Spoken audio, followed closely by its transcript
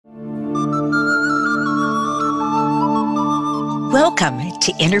Welcome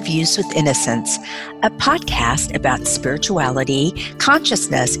to Interviews with Innocence, a podcast about spirituality,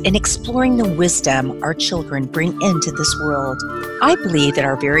 consciousness, and exploring the wisdom our children bring into this world. I believe that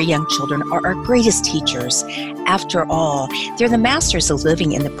our very young children are our greatest teachers. After all, they're the masters of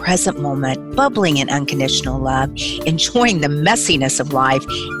living in the present moment, bubbling in unconditional love, enjoying the messiness of life,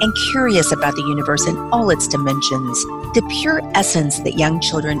 and curious about the universe in all its dimensions. The pure essence that young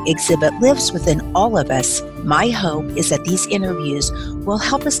children exhibit lives within all of us. My hope is that these interviews will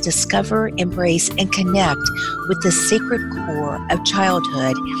help us discover, embrace, and connect with the sacred core of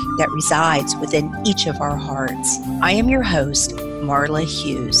childhood that resides within each of our hearts. I am your host, Marla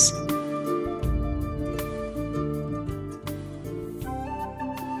Hughes.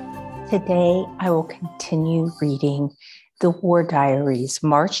 Today, I will continue reading The War Diaries,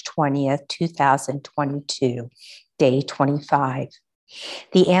 March 20th, 2022, Day 25.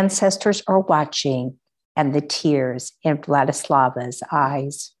 The ancestors are watching, and the tears in Vladislava's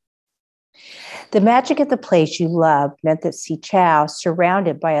eyes. The magic of the place you loved meant that Sichao,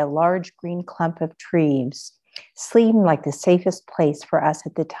 surrounded by a large green clump of trees, seemed like the safest place for us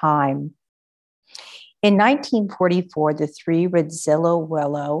at the time. In 1944, the three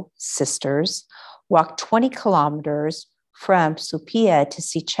Radzillo-Wello sisters walked 20 kilometers from Supia to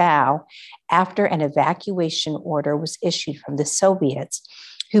Sichao after an evacuation order was issued from the Soviets,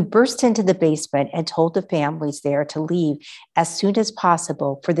 who burst into the basement and told the families there to leave as soon as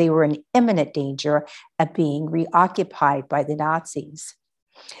possible, for they were in imminent danger of being reoccupied by the Nazis.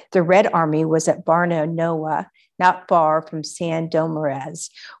 The Red Army was at Barno Nowa, not far from Sandomierz,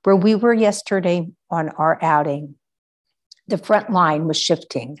 where we were yesterday on our outing. The front line was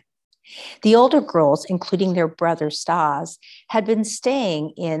shifting. The older girls, including their brother Stas, had been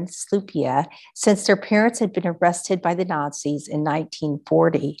staying in Slupia since their parents had been arrested by the Nazis in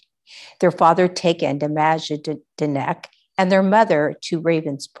 1940. Their father taken to Majdanek and their mother to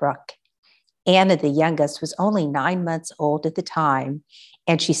Ravensbrück. Anna, the youngest, was only 9 months old at the time,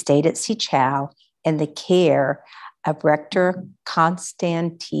 and she stayed at Sichao in the care of Rector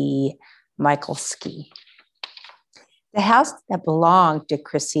Konstanty Michalski. The house that belonged to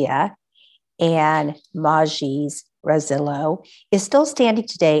Krysia and Majis Radzillo is still standing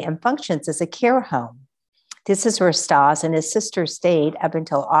today and functions as a care home. This is where Stas and his sister stayed up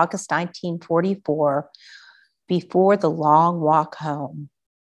until August 1944, before the long walk home.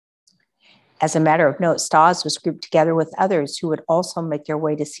 As a matter of note, Stas was grouped together with others who would also make their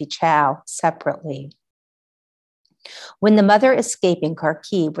way to Sichao separately. When the mother escaping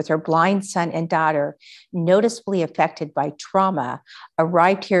Kharkiv with her blind son and daughter, noticeably affected by trauma,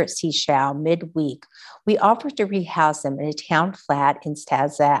 arrived here at Sichao midweek, we offered to rehouse them in a town flat in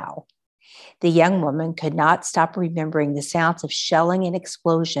Stazao. The young woman could not stop remembering the sounds of shelling and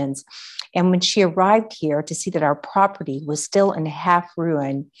explosions, and when she arrived here to see that our property was still in half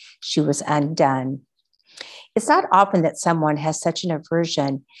ruin, she was undone. It's not often that someone has such an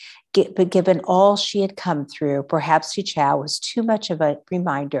aversion, but given all she had come through, perhaps Sichao was too much of a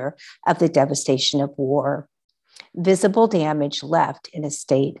reminder of the devastation of war. Visible damage left in a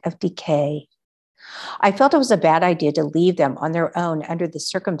state of decay. I felt it was a bad idea to leave them on their own under the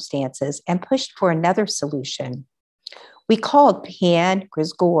circumstances and pushed for another solution. We called Pan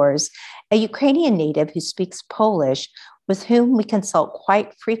Grzegorz, a Ukrainian native who speaks Polish, with whom we consult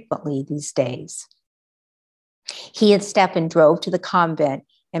quite frequently these days. He and Stefan drove to the convent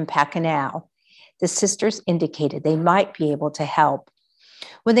in Pakanau. The sisters indicated they might be able to help.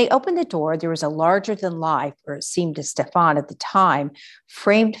 When they opened the door, there was a larger-than-life, or it seemed to Stefan at the time,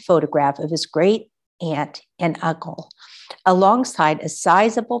 framed photograph of his great-aunt and uncle, alongside a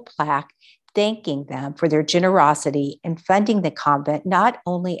sizable plaque thanking them for their generosity in funding the convent not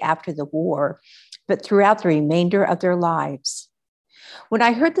only after the war, but throughout the remainder of their lives. When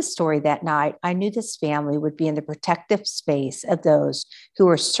I heard the story that night, I knew this family would be in the protective space of those who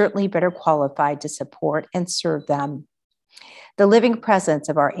were certainly better qualified to support and serve them. The living presence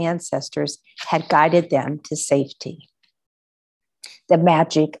of our ancestors had guided them to safety. The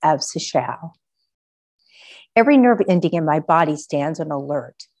magic of Sichao. Every nerve ending in my body stands on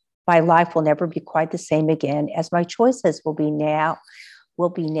alert. My life will never be quite the same again, as my choices will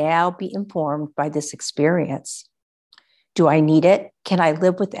now be informed by this experience. Do I need it? Can I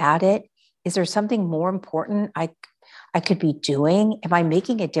live without it? Is there something more important I could be doing? Am I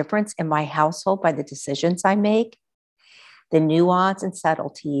making a difference in my household by the decisions I make? The nuance and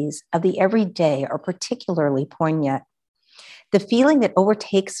subtleties of the everyday are particularly poignant. The feeling that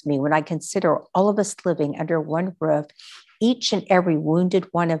overtakes me when I consider all of us living under one roof, each and every wounded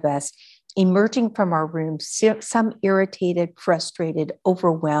one of us, emerging from our rooms, some irritated, frustrated,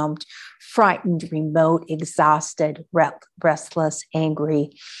 overwhelmed, frightened, remote, exhausted, restless, angry,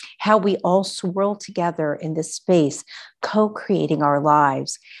 how we all swirl together in this space, co-creating our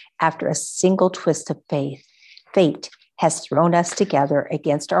lives after a single twist of fate. Fate has thrown us together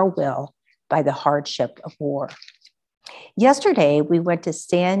against our will by the hardship of war. Yesterday, we went to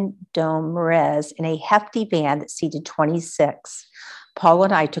San Domínguez in a hefty van that seated 26. Paul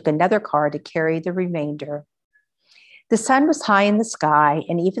and I took another car to carry the remainder. The sun was high in the sky,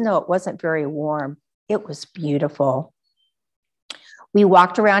 and even though it wasn't very warm, it was beautiful. We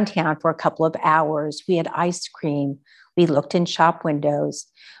walked around town for a couple of hours. We had ice cream. We looked in shop windows.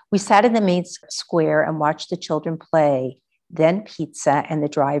 We sat in the main square and watched the children play, then pizza and the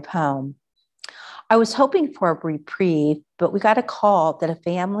drive home. I was hoping for a reprieve, but we got a call that a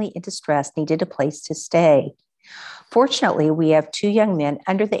family in distress needed a place to stay. Fortunately, we have 2 young men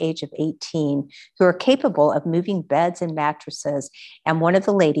under the age of 18 who are capable of moving beds and mattresses, and one of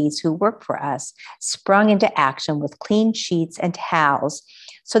the ladies who worked for us sprung into action with clean sheets and towels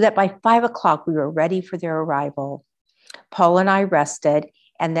so that by 5 o'clock we were ready for their arrival. Paul and I rested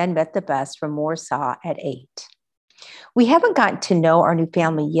and then met the bus from Warsaw at 8. We haven't gotten to know our new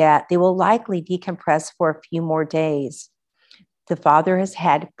family yet. They will likely decompress for a few more days. The father has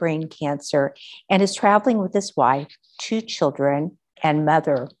had brain cancer and is traveling with his wife, 2 children, and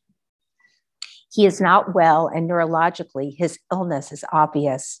mother. He is not well, and neurologically, his illness is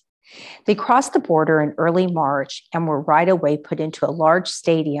obvious. They crossed the border in early March and were right away put into a large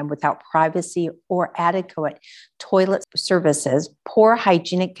stadium without privacy or adequate toilet services, poor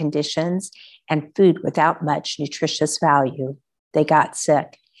hygienic conditions, and food without much nutritious value. They got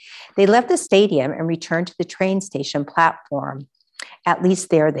sick. They left the stadium and returned to the train station platform. At least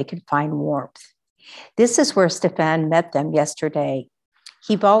there they could find warmth. This is where Stefan met them yesterday.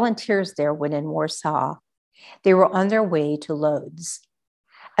 He volunteers there when in Warsaw. They were on their way to Lodz.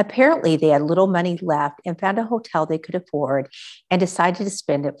 Apparently, they had little money left and found a hotel they could afford and decided to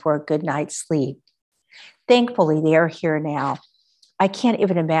spend it for a good night's sleep. Thankfully, they are here now. I can't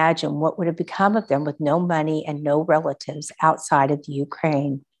even imagine what would have become of them with no money and no relatives outside of the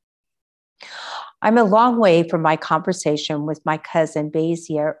Ukraine. I'm a long way from my conversation with my cousin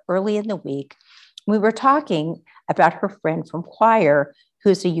Basia early in the week. We were talking about her friend from choir,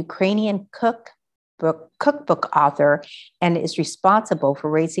 who's a Ukrainian cookbook author and is responsible for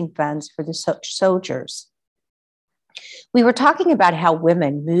raising funds for the soldiers. We were talking about how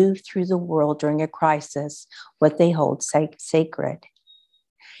women move through the world during a crisis, what they hold sacred,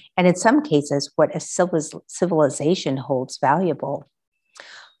 and in some cases, what a civilization holds valuable.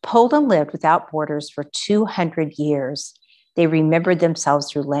 Poland lived without borders for 200 years. They remembered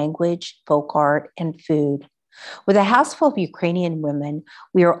themselves through language, folk art, and food. With a house full of Ukrainian women,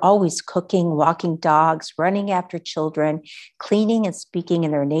 we are always cooking, walking dogs, running after children, cleaning and speaking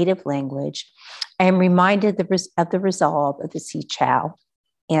in their native language. I am reminded of the resolve of the Sichal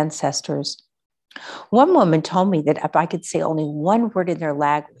ancestors. One woman told me that if I could say only one word in their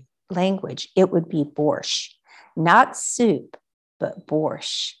language, it would be borscht. Not soup, but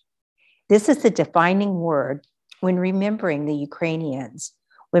borscht. This is the defining word when remembering the Ukrainians,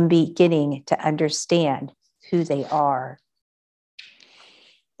 when beginning to understand who they are.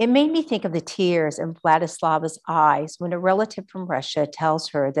 It made me think of the tears in Vladislava's eyes when a relative from Russia tells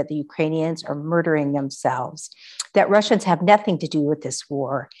her that the Ukrainians are murdering themselves, that Russians have nothing to do with this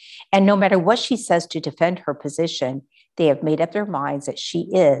war. And no matter what she says to defend her position, they have made up their minds that she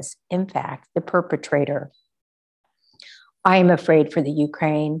is, in fact, the perpetrator. I am afraid for the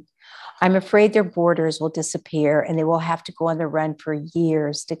Ukraine. I'm afraid their borders will disappear and they will have to go on the run for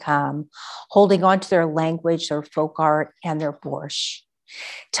years to come, holding on to their language, their folk art, and their borscht.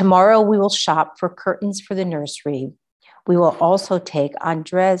 Tomorrow, we will shop for curtains for the nursery. We will also take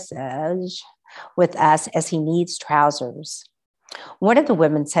Andrzej with us as he needs trousers. One of the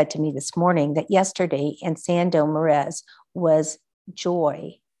women said to me this morning that yesterday in San Domínguez was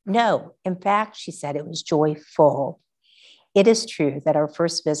joy. No, in fact, she said it was joyful. It is true that our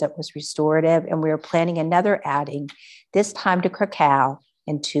first visit was restorative, and we are planning another outing, this time to Krakow,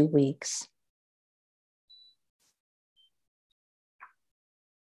 in 2 weeks.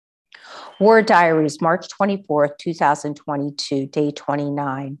 War Diaries, March 24th, 2022, day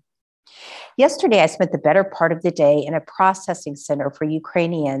 29. Yesterday, I spent the better part of the day in a processing center for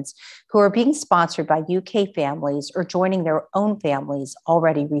Ukrainians who are being sponsored by UK families or joining their own families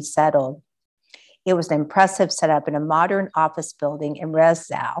already resettled. It was an impressive setup in a modern office building in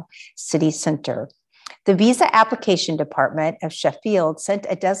Rzeszów city center. The visa application department of Sheffield sent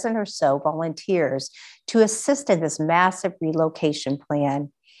a dozen or so volunteers to assist in this massive relocation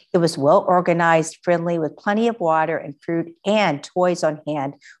plan. It was well organized, friendly, with plenty of water and fruit and toys on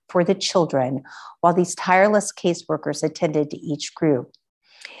hand for the children, while these tireless caseworkers attended to each group.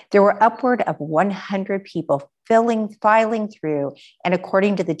 There were upward of 100 people filing through, and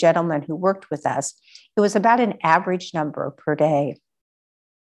according to the gentleman who worked with us, it was about an average number per day.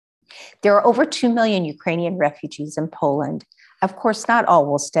 There are over 2 million Ukrainian refugees in Poland. Of course, not all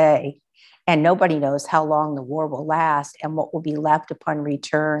will stay, and nobody knows how long the war will last and what will be left upon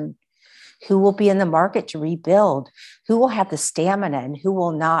return. Who will be in the market to rebuild? Who will have the stamina and who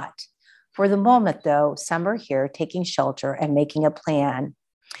will not? For the moment, though, some are here taking shelter and making a plan.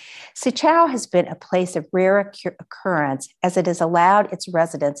 Sechau has been a place of rare occurrence as it has allowed its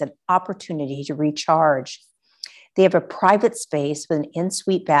residents an opportunity to recharge. They have a private space with an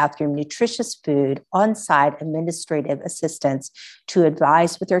in-suite bathroom, nutritious food, on-site administrative assistance to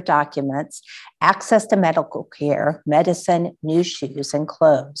advise with their documents, access to medical care, medicine, new shoes and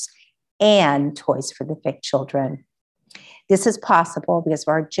clothes, and toys for the sick children. This is possible because of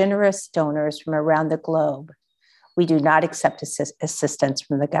our generous donors from around the globe. We do not accept assistance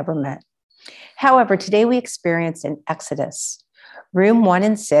from the government. However, today we experienced an exodus. Room 1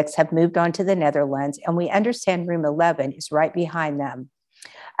 and 6 have moved on to the Netherlands, and we understand room 11 is right behind them.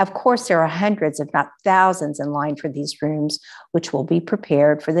 Of course, there are hundreds, if not thousands, in line for these rooms, which will be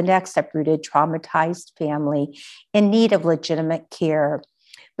prepared for the next uprooted, traumatized family in need of legitimate care.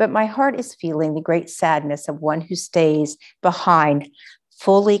 But my heart is feeling the great sadness of one who stays behind,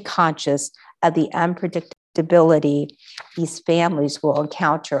 fully conscious of the unpredictability these families will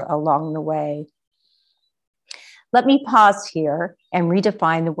encounter along the way. Let me pause here and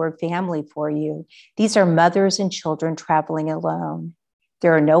redefine the word family for you. These are mothers and children traveling alone.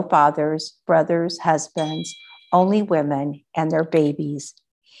 There are no fathers, brothers, husbands, only women and their babies.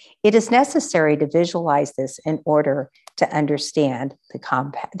 It is necessary to visualize this in order to understand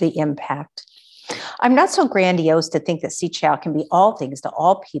the impact. I'm not so grandiose to think that Sechau can be all things to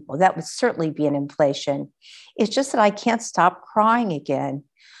all people. That would certainly be an inflation. It's just that I can't stop crying again.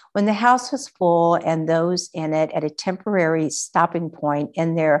 When the house was full and those in it at a temporary stopping point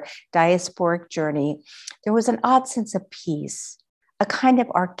in their diasporic journey, there was an odd sense of peace, a kind of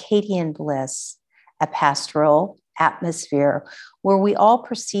Arcadian bliss, a pastoral atmosphere where we all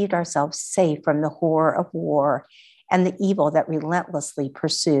perceived ourselves safe from the horror of war and the evil that relentlessly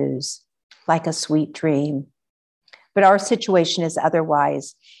pursues, like a sweet dream. But our situation is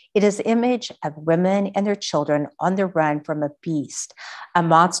otherwise. It is the image of women and their children on the run from a beast, a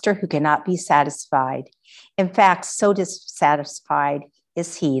monster who cannot be satisfied. In fact, so dissatisfied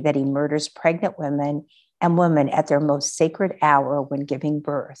is he that he murders pregnant women and women at their most sacred hour when giving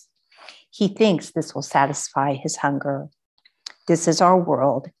birth. He thinks this will satisfy his hunger. This is our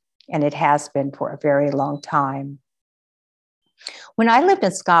world, and it has been for a very long time. When I lived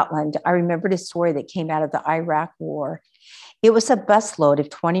in Scotland, I remembered a story that came out of the Iraq War. It was a busload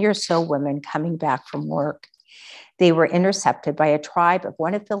of 20 or so women coming back from work. They were intercepted by a tribe of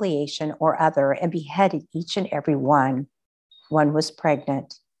one affiliation or other and beheaded each and every one. One was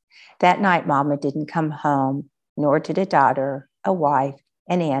pregnant. That night, Mama didn't come home, nor did a daughter, a wife,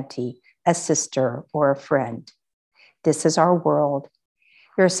 an auntie, a sister, or a friend. This is our world.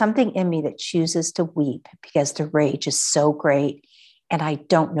 There is something in me that chooses to weep because the rage is so great, and I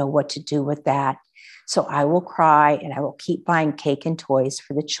don't know what to do with that. So I will cry and I will keep buying cake and toys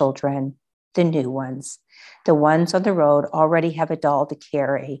for the children, the new ones. The ones on the road already have a doll to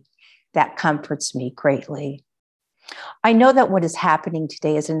carry. That comforts me greatly. I know that what is happening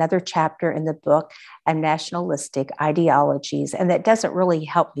today is another chapter in the book of nationalistic ideologies, and that doesn't really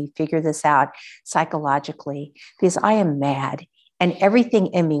help me figure this out psychologically because I am mad and everything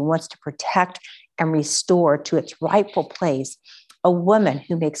in me wants to protect and restore to its rightful place a woman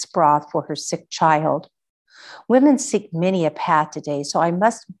who makes broth for her sick child. Women seek many a path today, so I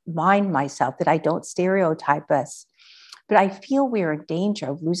must mind myself that I don't stereotype us. But I feel we are in danger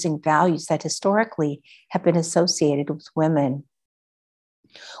of losing values that historically have been associated with women.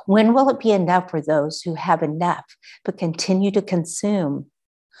 When will it be enough for those who have enough but continue to consume?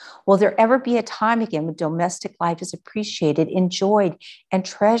 Will there ever be a time again when domestic life is appreciated, enjoyed, and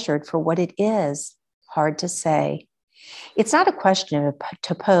treasured for what it is? Hard to say. It's not a question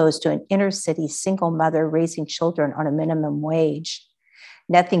to pose to an inner city single mother raising children on a minimum wage.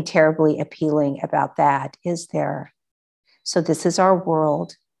 Nothing terribly appealing about that, is there? So this is our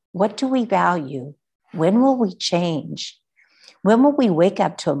world. What do we value? When will we change? When will we wake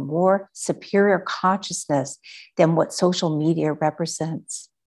up to a more superior consciousness than what social media represents?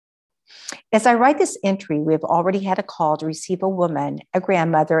 As I write this entry, we have already had a call to receive a woman, a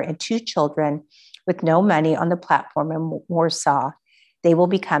grandmother, and 2 children with no money on the platform in Warsaw. They will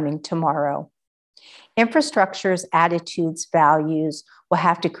be coming tomorrow. Infrastructures, attitudes, values will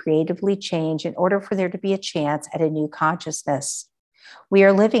have to creatively change in order for there to be a chance at a new consciousness. We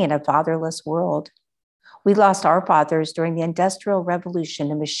are living in a fatherless world. We lost our fathers during the Industrial Revolution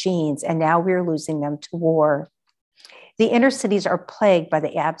and machines, and now we are losing them to war. The inner cities are plagued by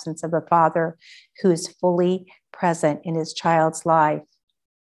the absence of a father who is fully present in his child's life.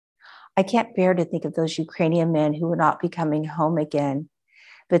 I can't bear to think of those Ukrainian men who will not be coming home again,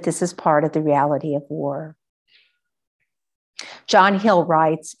 but this is part of the reality of war. John Hill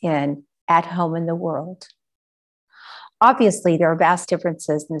writes in At Home in the World, obviously, there are vast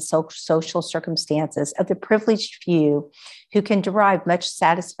differences in the social circumstances of the privileged few who can derive much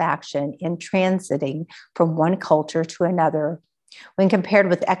satisfaction in transiting from one culture to another when compared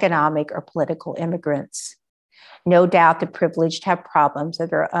with economic or political immigrants. No doubt the privileged have problems of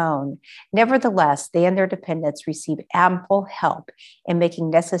their own. Nevertheless, they and their dependents receive ample help in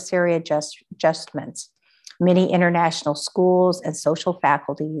making necessary adjustments. Many international schools and social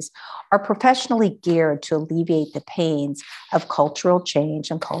faculties are professionally geared to alleviate the pains of cultural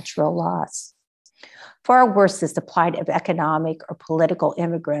change and cultural loss. Far worse is the plight of economic or political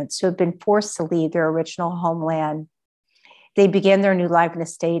immigrants who have been forced to leave their original homeland. They begin their new life in a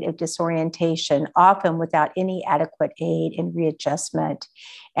state of disorientation, often without any adequate aid in readjustment,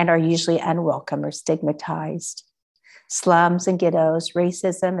 and are usually unwelcome or stigmatized. Slums and ghettos,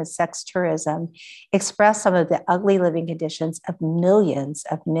 racism, and sex tourism express some of the ugly living conditions of millions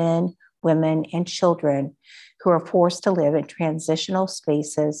of men, women, and children who are forced to live in transitional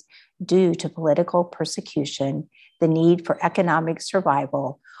spaces due to political persecution, the need for economic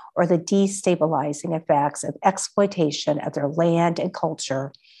survival, or the destabilizing effects of exploitation of their land and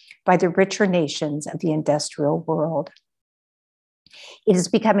culture by the richer nations of the industrial world. It has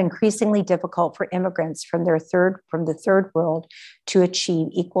become increasingly difficult for immigrants from the third world to achieve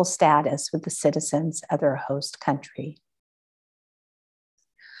equal status with the citizens of their host country.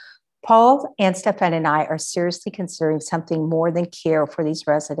 Paul and Stefan and I are seriously considering something more than care for these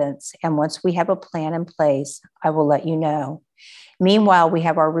residents, and once we have a plan in place, I will let you know. Meanwhile, we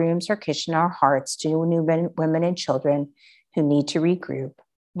have our rooms, our kitchen, our hearts to new women and children who need to regroup,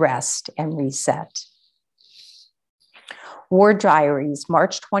 rest, and reset. War Diaries,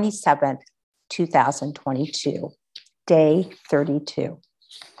 March 27th, 2022, day 32.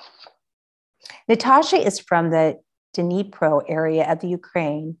 Natasha is from the Dnipro area of the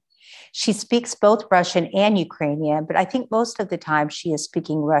Ukraine. She speaks both Russian and Ukrainian, but I think most of the time she is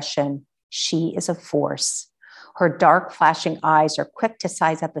speaking Russian. She is a force. Her dark, flashing eyes are quick to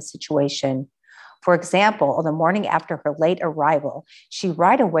size up a situation. For example, on the morning after her late arrival, she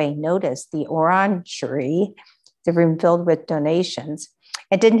right away noticed the orangery, the room filled with donations,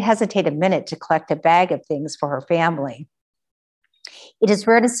 and didn't hesitate a minute to collect a bag of things for her family. It is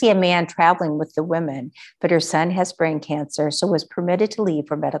rare to see a man traveling with the women, but her son has brain cancer, so was permitted to leave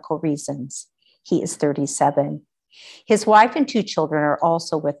for medical reasons. He is 37. His wife and 2 children are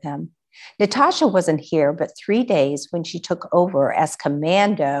also with him. Natasha wasn't here but 3 days when she took over as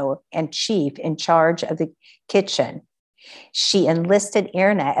commando and chief in charge of the kitchen. She enlisted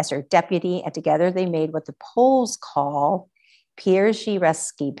Irina as her deputy, and together they made what the Poles call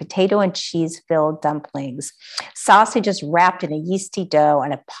pierzynski, potato and cheese-filled dumplings, sausages wrapped in a yeasty dough,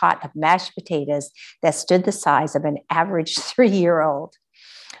 and a pot of mashed potatoes that stood the size of an average 3-year-old.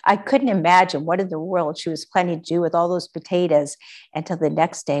 I couldn't imagine what in the world she was planning to do with all those potatoes until the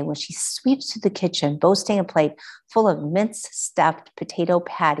next day when she sweeps through the kitchen, boasting a plate full of minced stuffed potato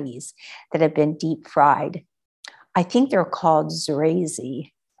patties that had been deep fried. I think they're called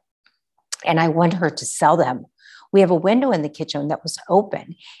zrazy, and I want her to sell them. We have a window in the kitchen that was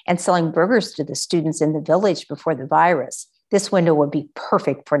open and selling burgers to the students in the village before the virus. This window would be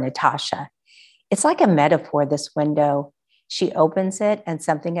perfect for Natasha. It's like a metaphor, this window. She opens it and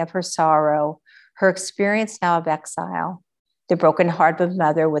something of her sorrow, her experience now of exile, the broken heart of a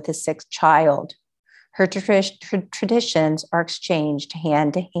mother with a sick child. Her traditions are exchanged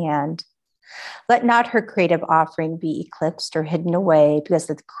hand to hand. Let not her creative offering be eclipsed or hidden away because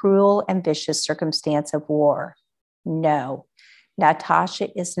of the cruel and vicious circumstance of war. No, Natasha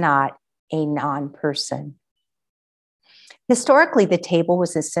is not a non-person. Historically, the table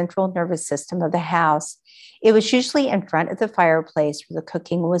was the central nervous system of the house. It was usually in front of the fireplace where the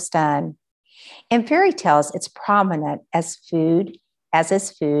cooking was done. In fairy tales, it's prominent as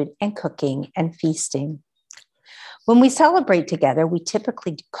is food and cooking and feasting. When we celebrate together, we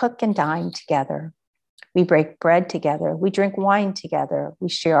typically cook and dine together. We break bread together. We drink wine together. We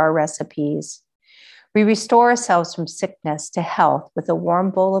share our recipes. We restore ourselves from sickness to health with a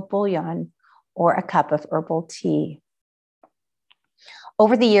warm bowl of bouillon or a cup of herbal tea.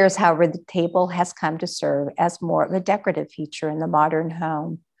 Over the years, however, the table has come to serve as more of a decorative feature in the modern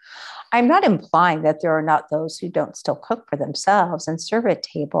home. I'm not implying that there are not those who don't still cook for themselves and serve at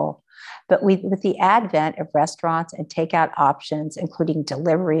table, but with the advent of restaurants and takeout options, including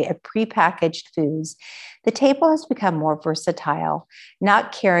delivery of prepackaged foods, the table has become more versatile,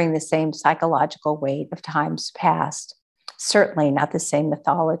 not carrying the same psychological weight of times past, certainly not the same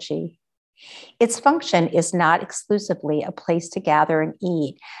mythology. Its function is not exclusively a place to gather and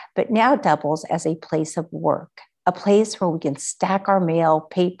eat, but now doubles as a place of work, a place where we can stack our mail,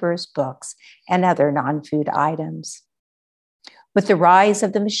 papers, books, and other non-food items. With the rise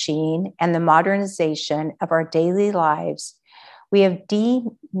of the machine and the modernization of our daily lives, we have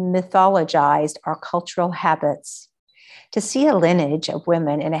demythologized our cultural habits. To see a lineage of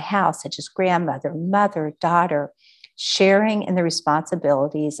women in a house, such as grandmother, mother, daughter, sharing in the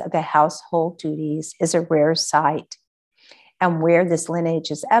responsibilities of the household duties, is a rare sight. And where this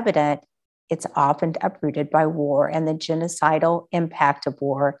lineage is evident, it's often uprooted by war and the genocidal impact of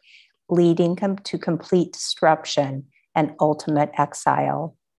war, leading to complete disruption and ultimate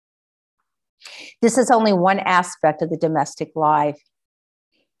exile. This is only one aspect of the domestic life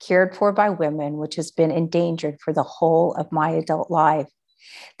cared for by women, which has been endangered for the whole of my adult life.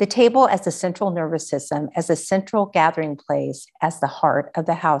 The table as the central nervous system, as a central gathering place, as the heart of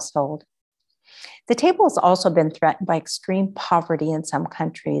the household. The table has also been threatened by extreme poverty in some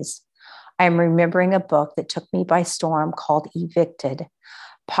countries. I am remembering a book that took me by storm called Evicted,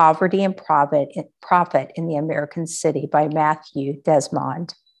 Poverty and Profit in the American City by Matthew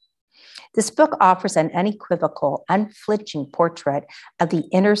Desmond. This book offers an unequivocal, unflinching portrait of the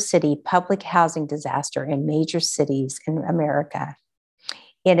inner city public housing disaster in major cities in America.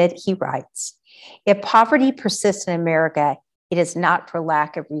 In it, he writes, "If poverty persists in America, it is not for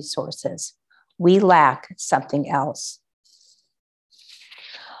lack of resources. We lack something else."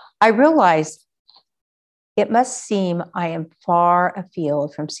 I realize it must seem I am far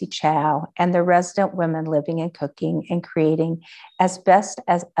afield from Sechao and the resident women living and cooking and creating as best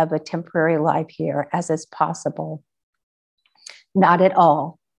as of a temporary life here as is possible. Not at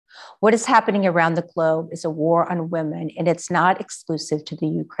all. What is happening around the globe is a war on women, and it's not exclusive to the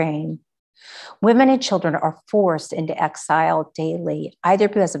Ukraine. Women and children are forced into exile daily, either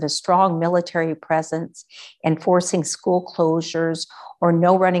because of a strong military presence, enforcing school closures, or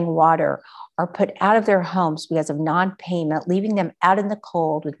no running water, are put out of their homes because of non-payment, leaving them out in the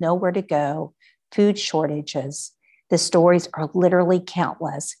cold with nowhere to go, food shortages. The stories are literally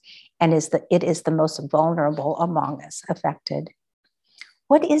countless, and it is the most vulnerable among us affected.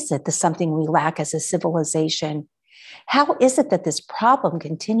 What is it, the something we lack as a civilization? How is it that this problem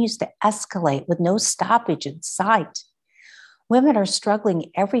continues to escalate with no stoppage in sight? Women are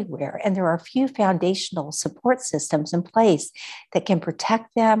struggling everywhere, and there are few foundational support systems in place that can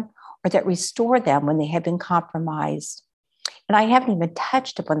protect them or that restore them when they have been compromised. And I haven't even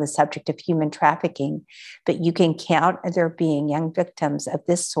touched upon the subject of human trafficking, but you can count on there being young victims of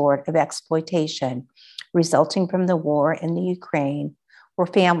this sort of exploitation resulting from the war in the Ukraine, where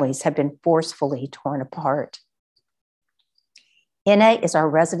families have been forcefully torn apart. Inna is our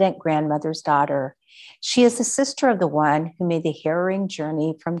resident grandmother's daughter. She is the sister of the one who made the harrowing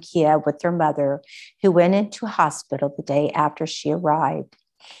journey from Kiev with their mother, who went into hospital the day after she arrived.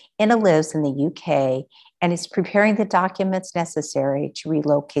 Inna lives in the UK and is preparing the documents necessary to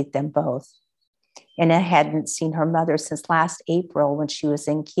relocate them both. Inna hadn't seen her mother since last April when she was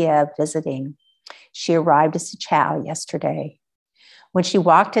in Kiev visiting. She arrived at Sechao yesterday. When she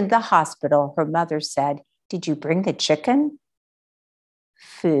walked into the hospital, her mother said, "Did you bring the chicken?"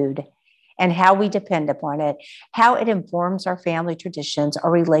 Food, and how we depend upon it, how it informs our family traditions,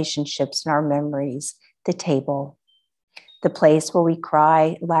 our relationships, and our memories. The table, the place where we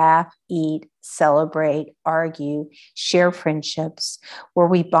cry, laugh, eat, celebrate, argue, share friendships, where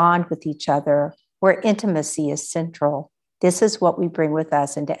we bond with each other, where intimacy is central. This is what we bring with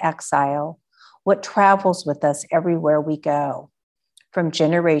us into exile, what travels with us everywhere we go. From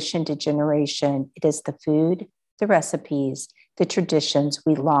generation to generation, it is the food, the recipes, the traditions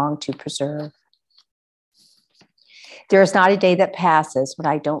we long to preserve. There is not a day that passes when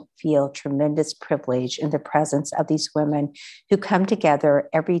I don't feel tremendous privilege in the presence of these women who come together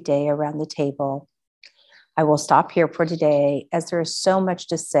every day around the table. I will stop here for today, as there is so much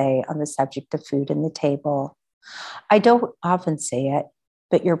to say on the subject of food and the table. I don't often say it,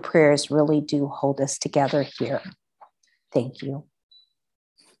 but your prayers really do hold us together here. Thank you.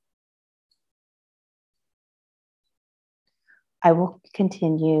 I will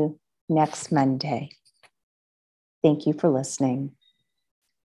continue next Monday. Thank you for listening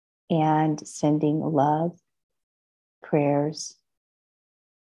and sending love, prayers,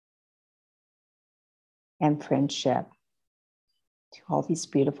 and friendship to all these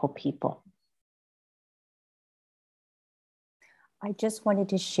beautiful people. I just wanted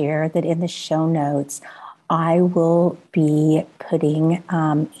to share that in the show notes, I will be putting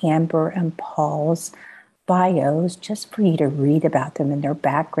Amber and Paul's bios just for you to read about them and their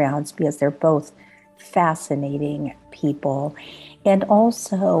backgrounds, because they're both fascinating people. And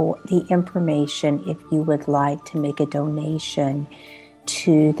also the information if you would like to make a donation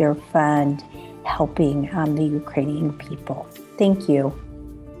to their fund helping the Ukrainian people. Thank you.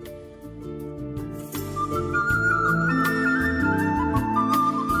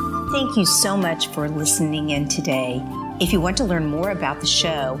 Thank you so much for listening in today. If you want to learn more about the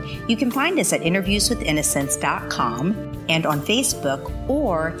show, you can find us at interviewswithinnocence.com and on Facebook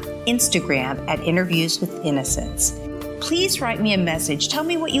or Instagram at Interviews with Innocence. Please write me a message, tell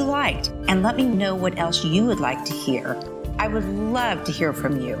me what you liked, and let me know what else you would like to hear. I would love to hear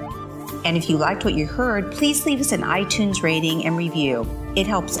from you. And if you liked what you heard, please leave us an iTunes rating and review. It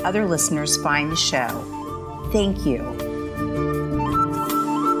helps other listeners find the show. Thank you.